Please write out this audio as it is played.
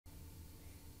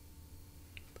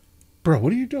Bro,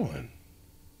 what are you doing?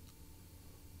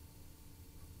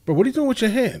 Bro, what are you doing with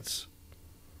your hands?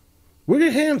 Where are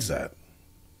your hands at?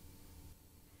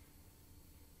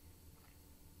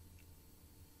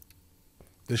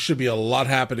 There should be a lot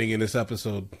happening in this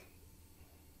episode.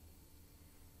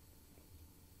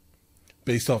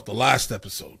 Based off the last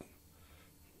episode.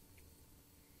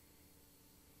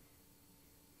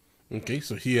 Okay,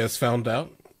 so he has found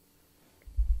out.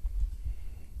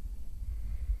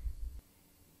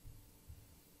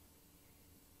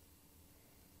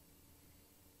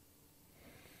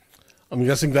 I'm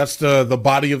guessing that's the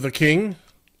body of the king.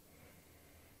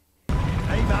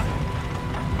 Hey, man.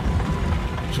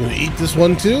 She's gonna eat this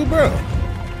one too, bro.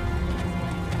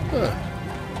 Huh.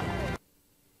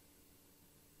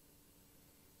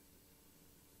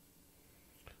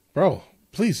 Bro,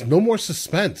 please, no more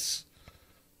suspense.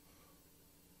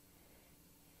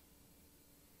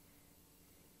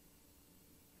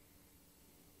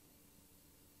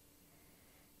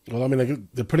 Well, I mean,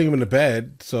 they're putting him in the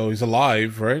bed, so he's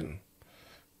alive, right?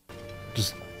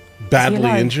 Just badly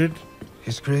injured.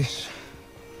 His Grace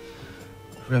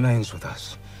remains with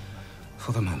us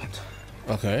for the moment.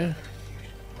 Okay.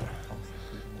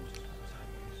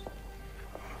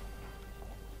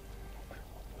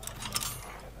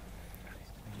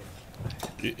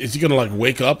 Is he gonna like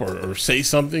wake up or say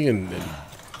something and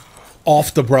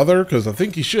off the brother? Because I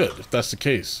think he should, if that's the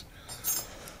case.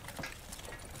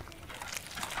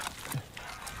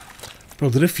 Bro,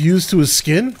 did it fuse to his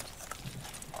skin?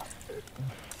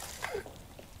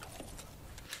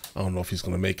 I don't know if he's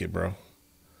gonna make it, bro. I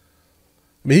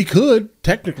mean, he could,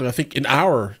 technically, I think, in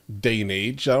our day and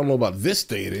age. I don't know about this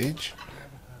day and age.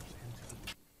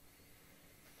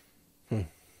 Ugh.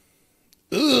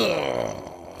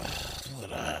 Look at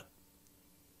that.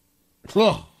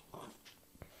 Ugh.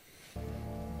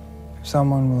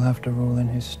 Someone will have to rule in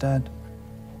his stead.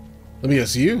 Let me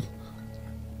guess, you?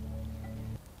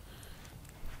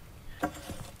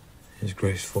 His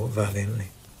Grace fought valiantly.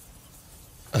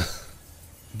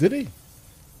 Did he?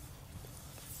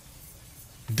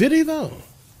 Did he, though?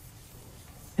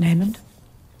 And Aemond?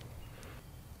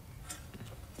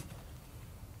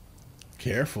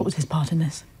 Careful. What was his part in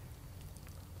this?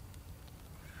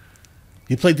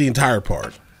 He played the entire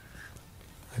part.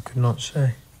 I could not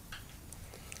say.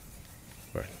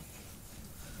 Right.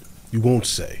 You won't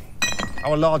say.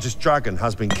 Our largest dragon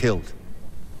has been killed.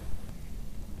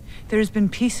 There has been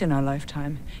peace in our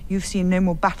lifetime. You've seen no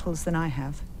more battles than I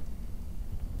have.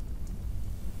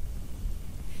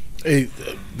 Hey,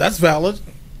 that's valid.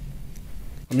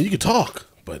 I mean, you could talk,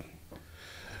 but,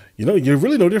 you know, you're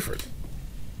really no different.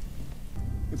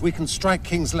 If we can strike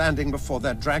King's Landing before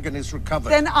that dragon is recovered...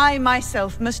 Then I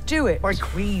myself must do it. My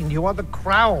queen, you are the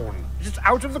crown. It's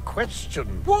out of the question.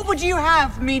 What would you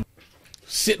have me...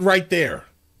 Sit right there.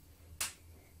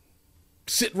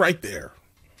 Sit right there.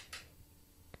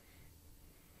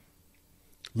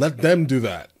 Let them do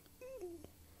that.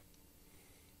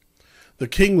 The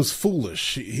king was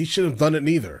foolish. He shouldn't have done it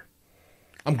neither.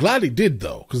 I'm glad he did,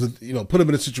 though, because, you know, put him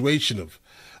in a situation of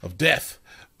death.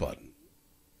 But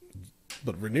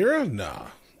Rhaenyra? Nah,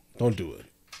 don't do it.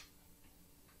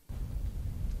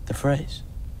 The phrase.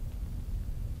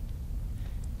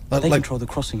 They control the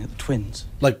crossing at the Twins.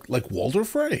 Like Walder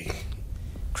Frey?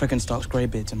 Cregan Stark's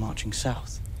greybeards are marching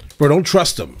south. Bro, don't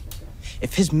trust him.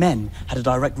 If his men had a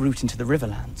direct route into the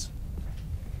Riverlands,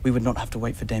 we would not have to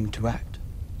wait for Daemon to act.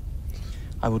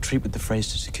 I will treat with the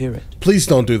phrase to secure it. Please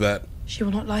don't do that. She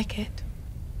will not like it.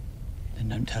 Then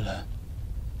don't tell her.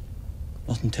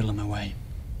 Not until I'm away.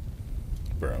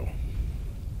 Bro.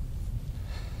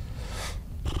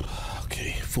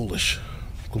 Okay, foolish.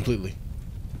 Completely.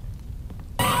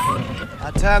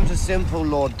 Our terms are simple,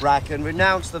 Lord Bracken.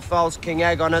 Renounce the false King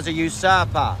Aegon as a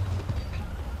usurper.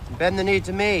 And bend the knee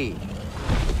to me.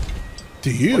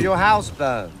 To you? Or your house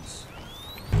burns.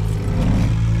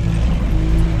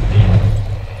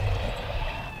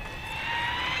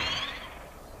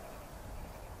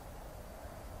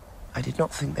 I did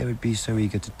not think they would be so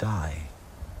eager to die.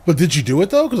 But did you do it,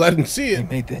 though? Because I didn't see it.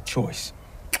 They made their choice.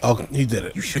 Oh, he did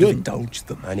it. You should have indulged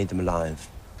them. I need them alive.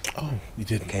 Oh, you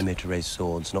didn't. I came here to raise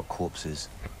swords, not corpses.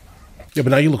 Yeah,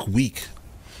 but now you look weak.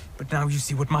 But now you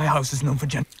see what my house is known for,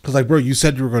 Because, like, bro, you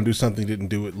said you were going to do something, didn't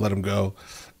do it, let him go.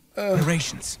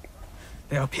 generations.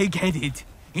 They are pig-headed,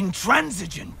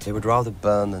 intransigent. They would rather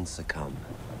burn than succumb.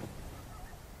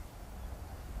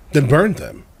 Then burn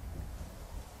them.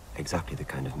 Exactly the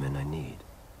kind of men I need.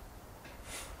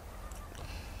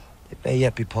 It may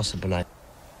yet be possible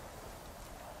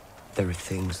There are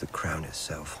things the crown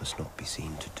itself must not be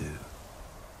seen to do.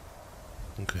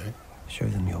 Okay. Show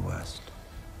them your worst.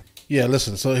 Yeah,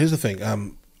 listen, so here's the thing.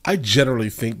 I generally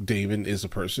think Damon is a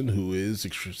person who is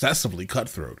excessively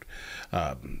cutthroat.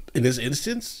 In this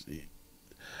instance,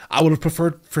 I would have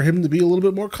preferred for him to be a little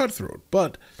bit more cutthroat,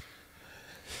 but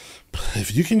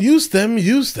if you can use them,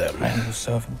 use them. I am your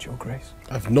servant, your grace.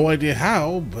 I have no idea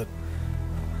how, but...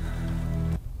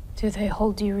 Do they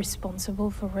hold you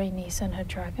responsible for Rhaenys and her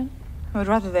dragon? I would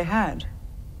rather they had.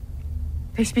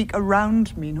 They speak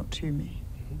around me, not to me.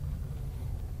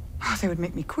 Oh, they would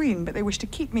make me queen, but they wish to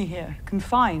keep me here,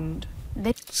 confined.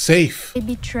 Safe. They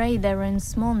betray their own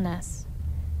smallness.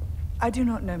 I do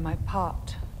not know my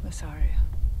part, Massaria.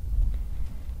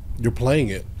 You're playing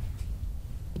it.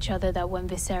 Each other that when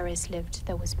Viserys lived,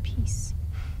 there was peace.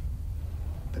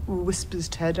 But will whispers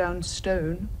tear down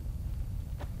stone?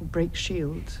 Or break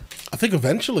shields? I think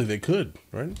eventually they could,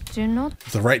 right? Do not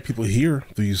If the right people hear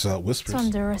these whispers.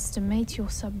 underestimate your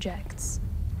subjects.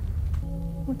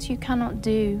 What you cannot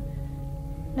do,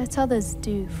 let others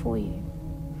do for you.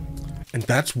 And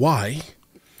that's why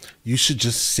you should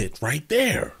just sit right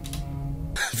there.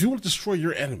 If you want to destroy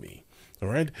your enemy, all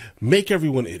right, make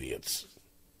everyone idiots.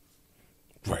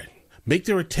 Right. Make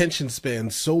their attention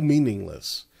span so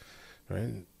meaningless,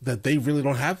 right, that they really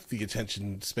don't have the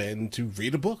attention span to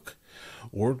read a book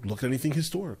or look at anything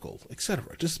historical,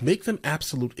 etc. Just make them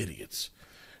absolute idiots,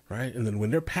 right? And then when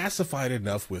they're pacified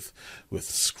enough with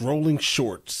scrolling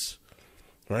shorts,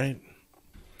 right,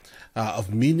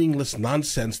 of meaningless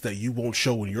nonsense that you won't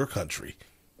show in your country,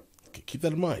 keep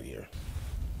that in mind here.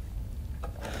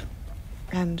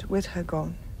 And with her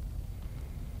gone,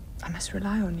 I must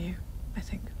rely on you, I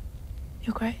think.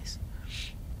 Your Grace.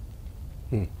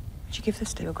 Would you give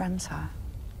this to your grandsire?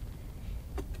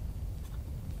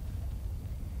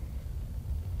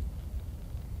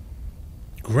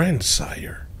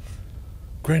 Grandsire.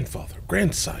 Grandfather.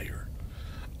 Grandsire.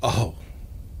 Oh.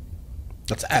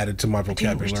 That's added to my I do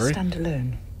not wish to vocabulary. stand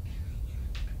alone.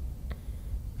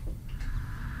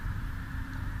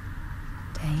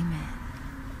 Damon.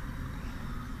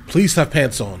 Please have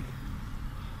pants on.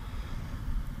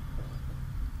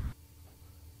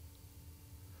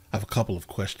 I have a couple of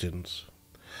questions.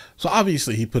 So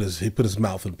obviously he put his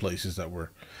mouth in places that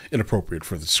were inappropriate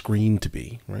for the screen to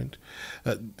be, right?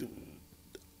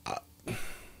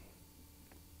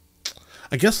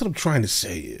 I guess what I'm trying to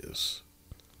say is,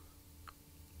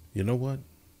 you know what?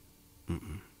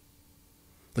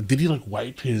 Like, did he like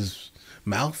wipe his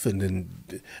mouth and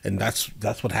that's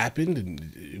what happened,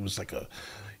 and it was like a,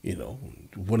 you know,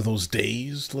 one of those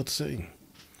days, let's say.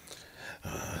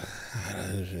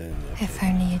 If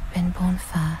only you'd been born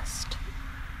first.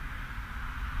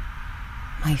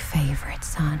 My favorite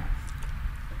son.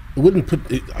 It wouldn't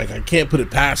put it, I can't put it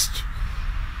past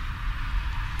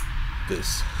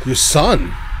this. Your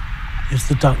son. Is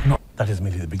the duck not? That is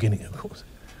merely the beginning, of course.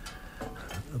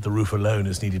 The roof alone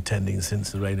has needed tending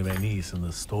since the reign of Rhaenys, and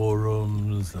the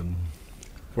storerooms and...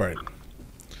 Right.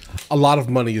 A lot of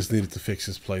money is needed to fix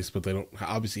this place, but they don't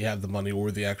obviously have the money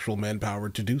or the actual manpower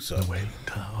to do so. The wailing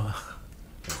tower.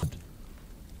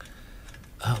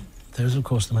 There's, of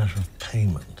course, the matter of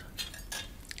payment.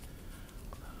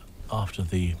 After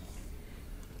the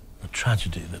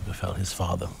tragedy that befell his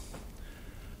father,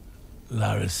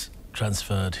 Larys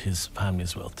transferred his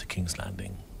family's wealth to King's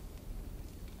Landing.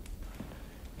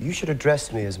 You should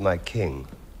address me as my king.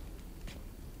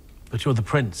 But you're the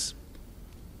prince.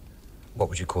 What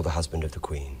would you call the husband of the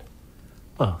queen?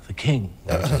 Well, the king.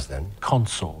 There it is, then.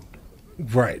 Consort.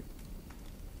 Right.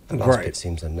 The last bit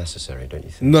seems unnecessary, don't you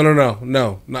think?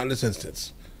 No, not in this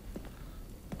instance.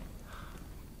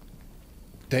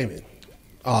 Damon.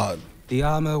 The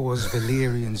armor was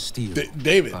Valyrian steel.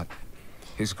 David. But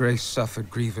his grace suffered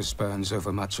grievous burns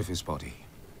over much of his body.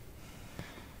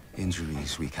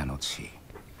 Injuries we cannot see.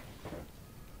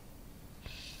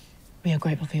 We are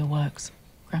grateful for your works,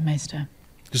 Grand Maester.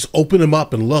 Just open him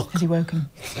up and look. Has he woken?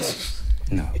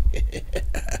 No.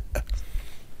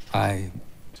 I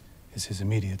is his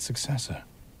immediate successor,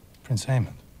 Prince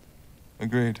Aemond.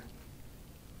 Agreed.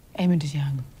 Aemond is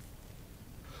young.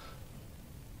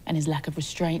 And his lack of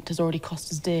restraint has already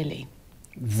cost us dearly.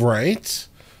 Right?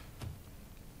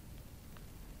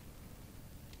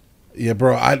 Yeah,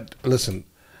 bro, listen,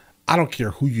 I don't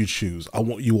care who you choose. I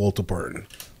want you all to burn.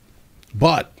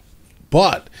 But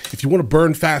if you want to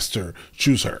burn faster,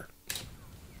 choose her.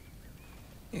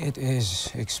 It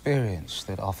is experience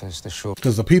that offers the short.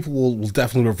 Because the people will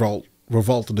definitely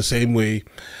revolt in the same way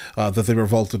that they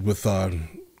revolted with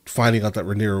finding out that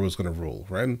Rhaenyra was going to rule,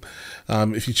 right?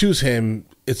 If you choose him,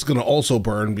 it's going to also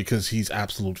burn because he's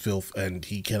absolute filth and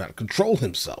he cannot control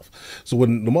himself. So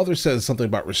when the mother says something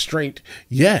about restraint,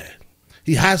 yeah,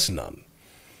 he has none.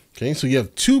 Okay, so you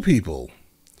have two people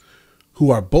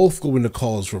who are both going to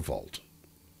cause revolt.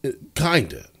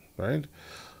 Kinda, right?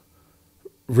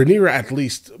 Rhaenyra, at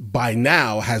least by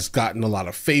now, has gotten a lot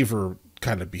of favor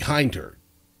kind of behind her.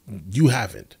 You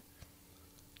haven't.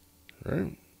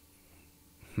 Right?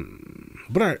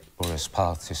 But all right.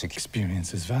 This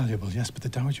experience is valuable, yes, but the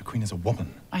Dowager Queen is a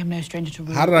woman. I am no stranger to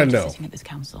rule. How did I know? Sitting at this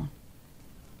council.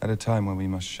 At a time when we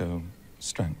must show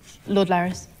strength. Lord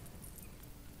Larys.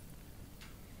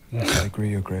 I agree,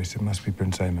 Your Grace. It must be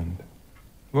Prince Aemond.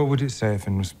 What would it say if,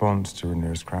 in response to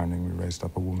Rhaenyra's crowning, we raised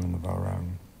up a woman of our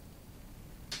own?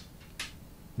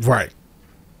 Right.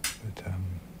 But,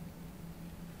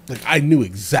 like, I knew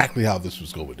exactly how this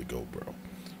was going to go, bro.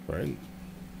 Right?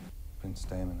 Prince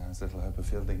Daemon has little hope of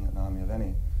fielding an army of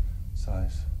any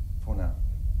size for now.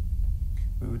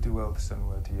 We would do well to send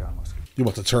word to Yarmos. You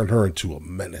want to turn her into a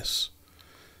menace.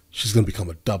 She's going to become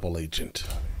a double agent.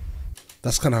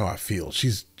 That's kind of how I feel.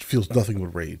 She feels nothing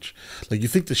but rage. Like, you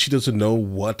think that she doesn't know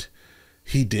what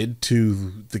he did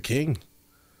to the king?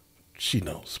 She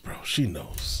knows, bro. She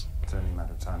knows. It's only a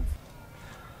matter of time.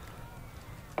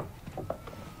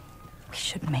 We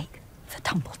should make for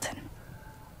Tumbleton.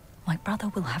 My brother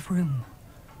will have room.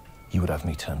 You would have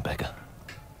me turn beggar.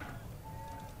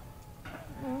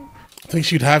 I think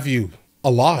she'd have you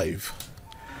alive.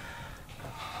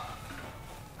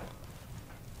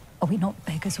 Are we not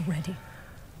beggars already?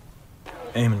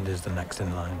 Aemond is the next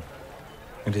in line.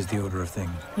 It is the order of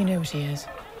things. You know what he is.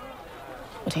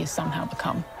 What he has somehow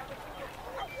become.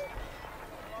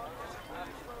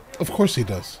 Of course he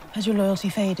does. Has your loyalty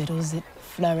faded, or does it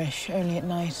flourish only at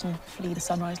night and flee the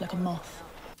sunrise like a moth?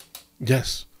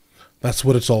 Yes, that's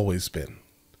what it's always been.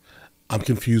 I'm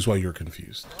confused while you're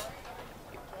confused.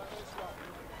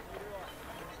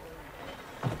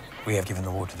 We have given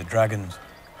the war to the dragons.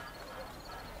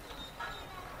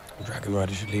 The dragon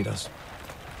rider should lead us.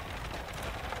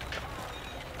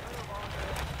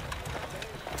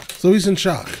 So he's in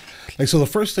shock. Like, so the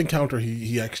first encounter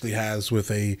he actually has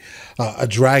with a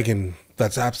dragon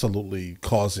that's absolutely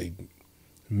causing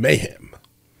mayhem.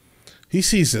 He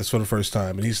sees this for the first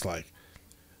time and he's like,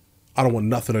 I don't want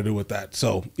nothing to do with that.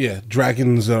 So yeah,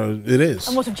 dragons, it is.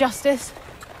 And what of justice?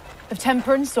 Of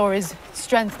temperance, or is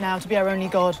strength now to be our only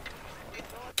god?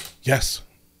 Yes.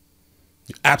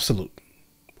 Absolute.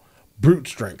 Brute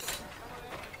strength.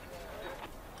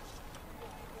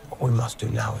 What we must do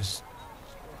now is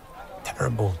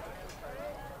terrible.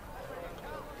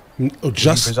 Oh,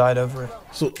 just preside over it.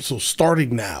 So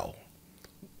starting now.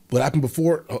 What happened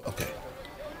before? Oh, okay.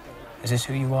 Is this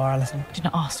who you are, Alison? Do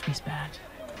not ask to be spared.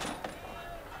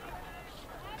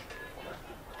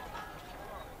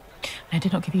 I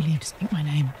did not give you leave to speak my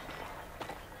name.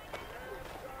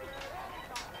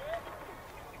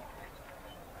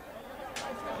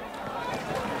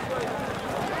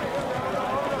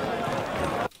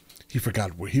 He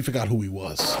forgot who he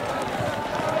was. Somebody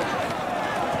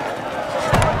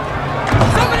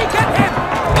get him!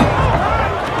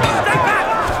 Stay back!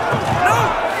 No!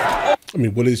 I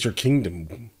mean, what is your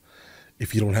kingdom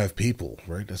if you don't have people,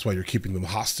 right? That's why you're keeping them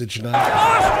hostage now.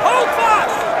 Hold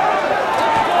fast!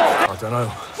 I don't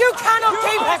know. You cannot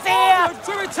keep us here!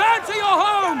 To return to your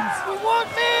homes! We want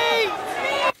me!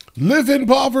 Live in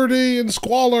poverty and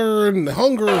squalor and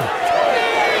hunger.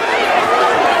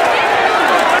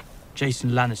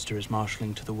 Jason Lannister is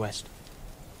marshalling to the west.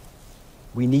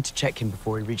 We need to check him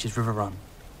before he reaches River Run.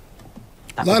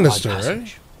 That Lannister, required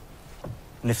passage.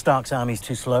 And if Stark's army's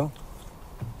too slow?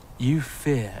 You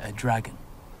fear a dragon,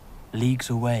 leagues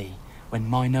away, when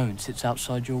mine own sits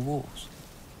outside your walls.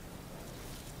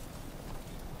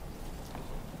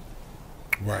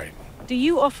 Right. Do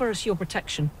you offer us your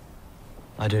protection?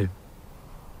 I do.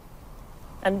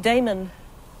 And Daemon,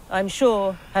 I'm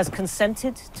sure, has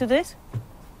consented to this?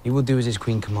 He will do as his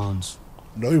queen commands.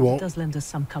 No, he won't. It does lend us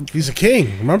some comfort. He's a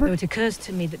king, remember? Though it occurs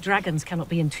to me that dragons cannot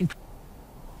be in two...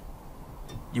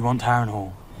 You want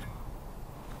Harrenhal?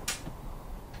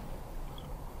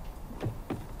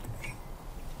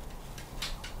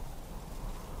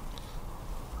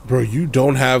 Bro, you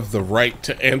don't have the right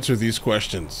to answer these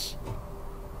questions.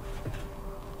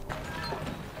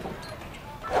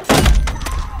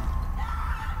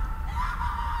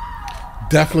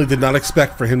 Definitely did not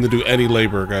expect for him to do any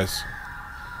labor, guys.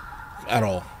 At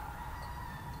all.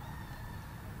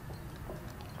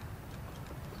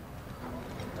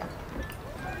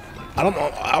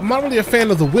 I'm not really a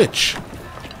fan of the witch.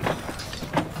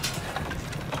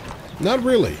 Not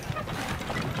really.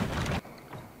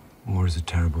 War is a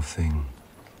terrible thing.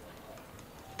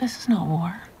 This is not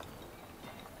war.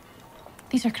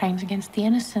 These are crimes against the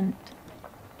innocent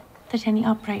that any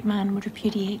upright man would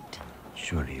repudiate.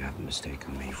 Surely you haven't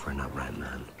mistaken me for an upright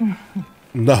man.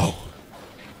 No.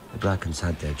 The Brackens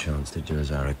had their chance to do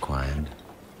as I required.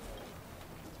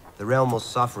 The realm will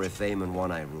suffer if Aemon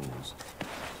One-Eye rules.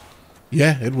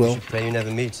 Yeah, it will. You should pray you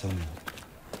never meet him.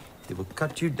 He will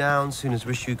cut you down soon as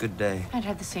wish you good day. I'd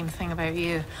heard the same thing about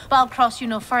you. But I'll cross you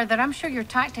no further. I'm sure your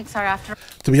tactics are, after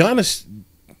To be honest,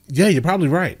 yeah, you're probably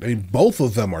right. I mean, both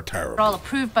of them are terrible. all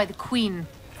approved by the Queen.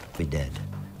 Be dead,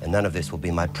 and none of this will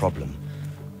be my problem.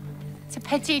 It's a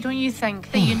pity, don't you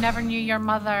think, that you never knew your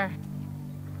mother?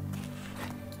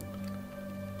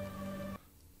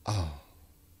 Oh.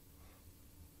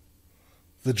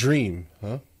 The dream,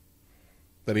 huh?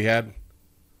 That he had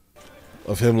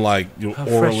of him, like, you know, Fresh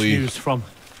orally. news from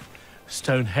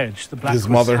Stonehenge. The His Blackwoods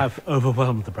mother. have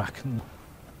overwhelmed the Bracken.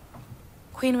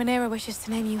 Queen Rhaenyra wishes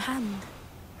to name you Hand.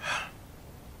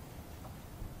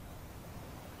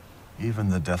 Even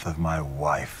the death of my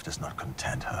wife does not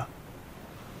content her.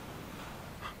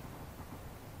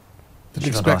 Didn't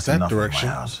She got expect asked that enough of my direction.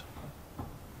 house.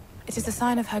 It is a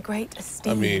sign of her great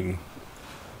esteem. I mean,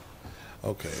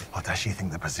 okay. Or does she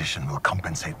think the position will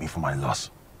compensate me for my loss?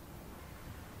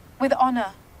 With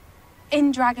honor,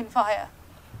 in Dragonfire,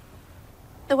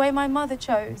 the way my mother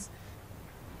chose,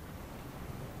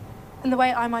 and the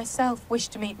way I myself wish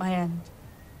to meet my end.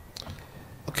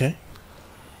 Okay.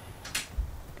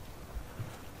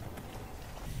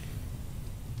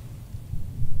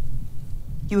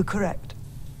 You were correct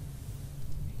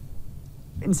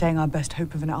in saying our best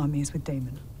hope of an army is with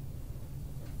Daemon.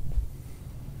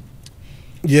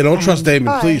 Yeah, don't trust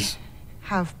Daemon, I please.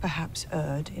 have perhaps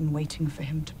erred in waiting for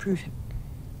him to prove him.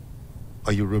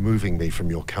 Are you removing me from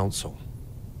your council?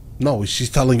 No, she's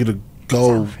telling you to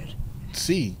go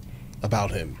see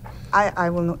about him. I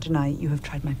will not deny you have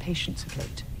tried my patience of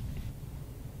late.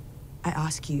 I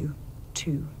ask you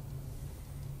to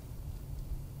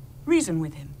reason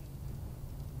with him.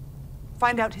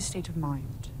 Find out his state of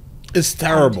mind. It's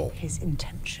terrible. And his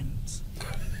intentions.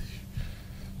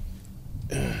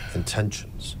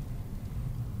 Intentions?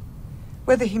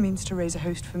 Whether he means to raise a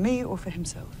host for me or for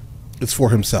himself. It's for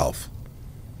himself.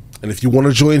 And if you want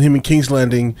to join him in King's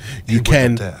Landing, you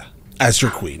can as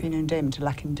your You queen. know Daemon to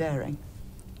lack in daring.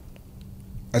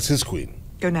 As his queen.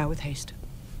 Go now with haste.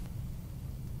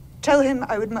 Tell him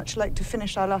I would much like to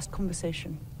finish our last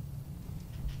conversation.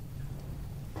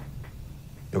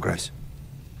 Your Grace.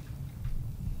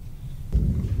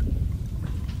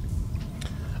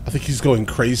 I think he's going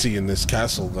crazy in this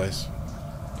castle, guys.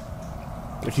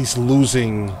 Like he's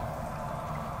losing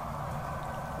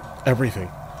everything.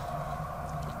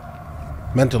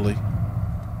 Mentally.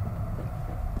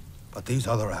 But these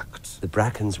other acts... The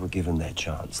Brackens were given their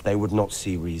chance. They would not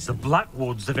see reason. The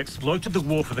Blackwoods have exploited the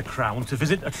war for the crown to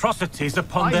visit atrocities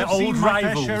upon I their have seen old my fair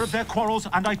rivals. share of their quarrels,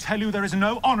 and I tell you there is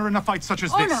no honor in a fight such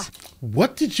as this.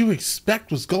 What did you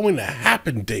expect was going to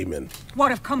happen, Daemon? What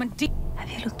have come and Have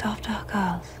you looked after our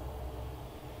girls?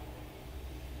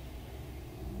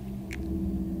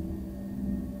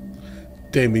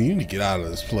 Daemon, you need to get out of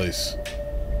this place.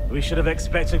 We should have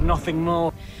expected nothing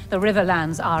more. The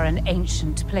Riverlands are an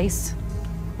ancient place,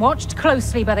 watched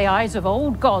closely by the eyes of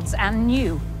old gods and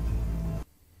new.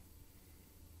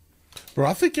 Bro,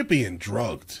 I think you're being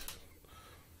drugged.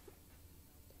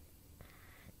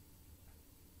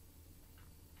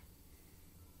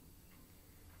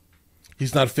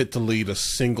 He's not fit to lead a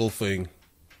single thing.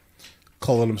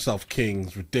 Calling himself king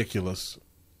is ridiculous.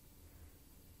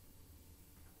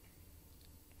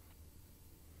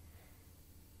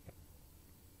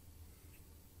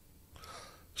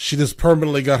 She just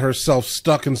permanently got herself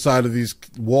stuck inside of these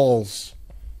walls.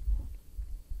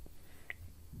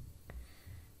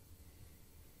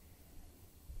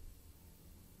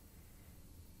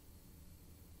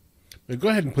 Now go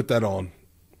ahead and put that on.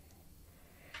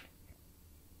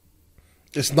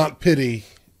 It's not pity.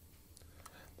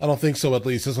 I don't think so, at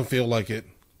least. Doesn't feel like it.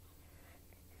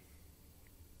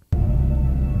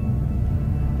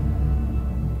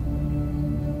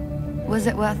 Was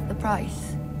it worth the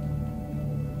price?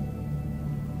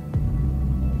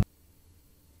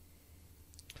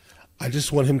 I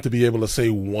just want him to be able to say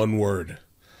one word.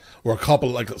 Or a couple,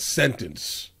 like a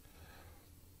sentence.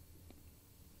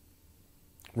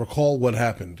 Recall what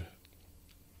happened.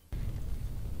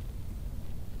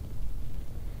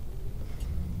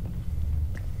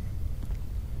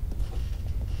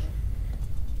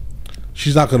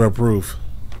 She's not going to approve.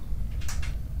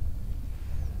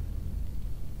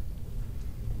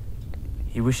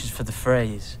 He wishes for the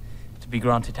phrase to be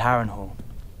granted Harrenhal.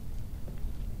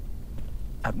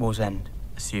 At war's end,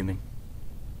 assuming.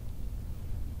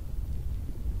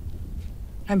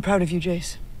 I'm proud of you,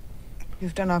 Jace.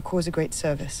 You've done our cause a great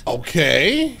service.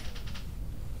 Okay.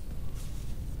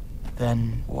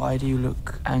 Then why do you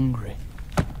look angry?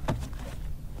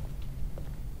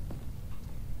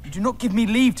 You do not give me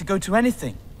leave to go to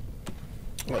anything.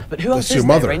 But who else is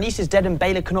there? Rhaenys is dead and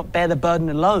Baelor cannot bear the burden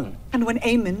alone. And when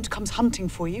Aemond comes hunting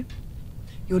for you,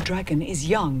 your dragon is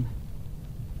young.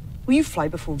 Will you fly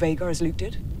before Vhagar as Luke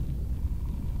did?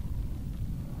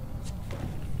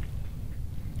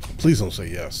 Please don't say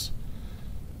yes.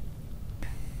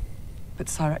 But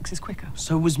Syrax is quicker.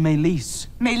 So was Meleys.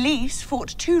 Meleys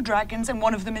fought 2 dragons and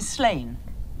one of them is slain.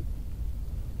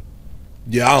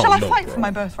 Yeah, I Shall I don't know, fight bro. for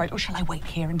my birthright, or shall I wait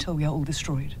here until we are all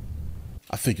destroyed?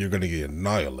 I think you're going to get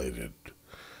annihilated.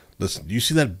 Listen, do you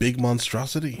see that big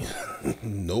monstrosity?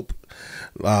 Nope.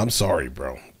 I'm sorry,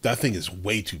 bro. That thing is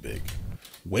way too big.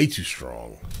 Way too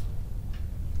strong.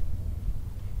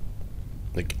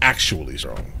 Like, actually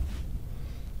strong.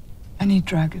 I need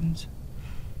dragons.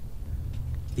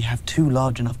 You have 2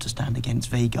 large enough to stand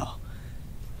against Vhagar.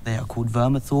 They are called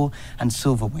Vermithor and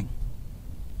Silverwing.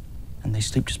 And they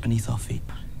sleep just beneath our feet.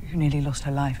 Who nearly lost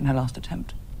her life in her last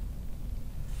attempt.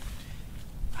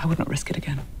 I would not risk it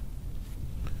again.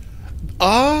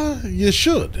 You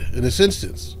should, in this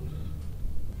instance.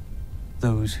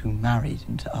 Those who married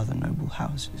into other noble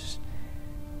houses,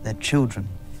 their children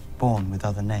born with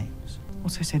other names.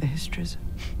 Also say the histories.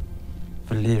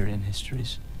 Valyrian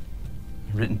histories,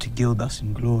 written to gild us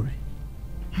in glory.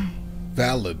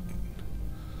 Valid.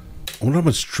 I wonder how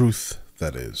much truth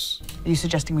that is. Are you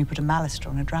suggesting we put a Malister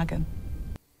on a dragon?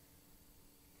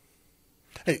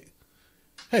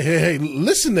 Hey,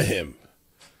 listen to him.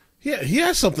 Yeah, he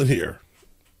has something here.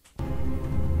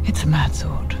 It's a mad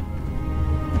sword.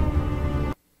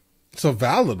 It's a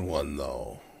valid one,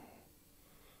 though.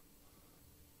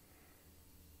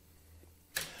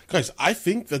 Guys, I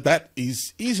think that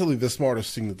is easily the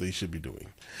smartest thing that they should be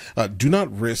doing. Do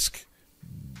not risk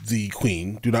the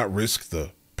queen. Do not risk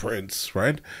the prince,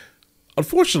 right?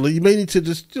 Unfortunately, you may need to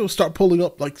just start pulling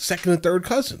up like 2nd and 3rd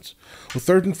cousins or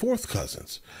 3rd and 4th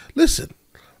cousins. Listen,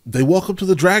 they walk up to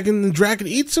the dragon and the dragon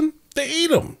eats them. They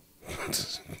eat them,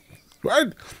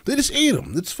 right? They just eat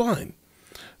them. It's fine,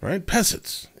 right?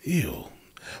 Peasants, ew.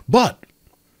 But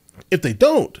if they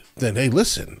don't, then hey,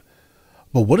 listen.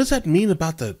 But what does that mean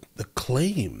about the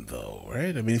claim, though,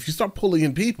 right? I mean, if you start pulling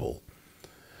in people,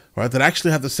 right, that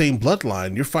actually have the same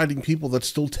bloodline, you're fighting people that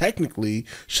still technically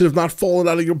should have not fallen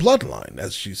out of your bloodline,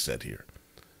 as she said here.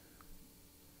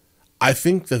 I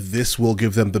think that this will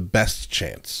give them the best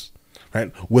chance,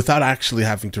 right, without actually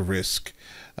having to risk,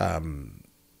 like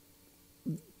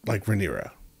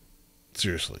Rhaenyra.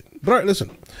 Seriously. But all right,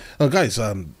 listen. Guys,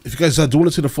 if you guys do want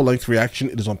to see the full-length reaction,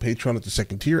 it is on Patreon at the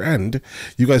 2nd tier, and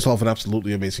you guys all have an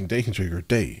absolutely amazing day. Enjoy your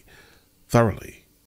day thoroughly.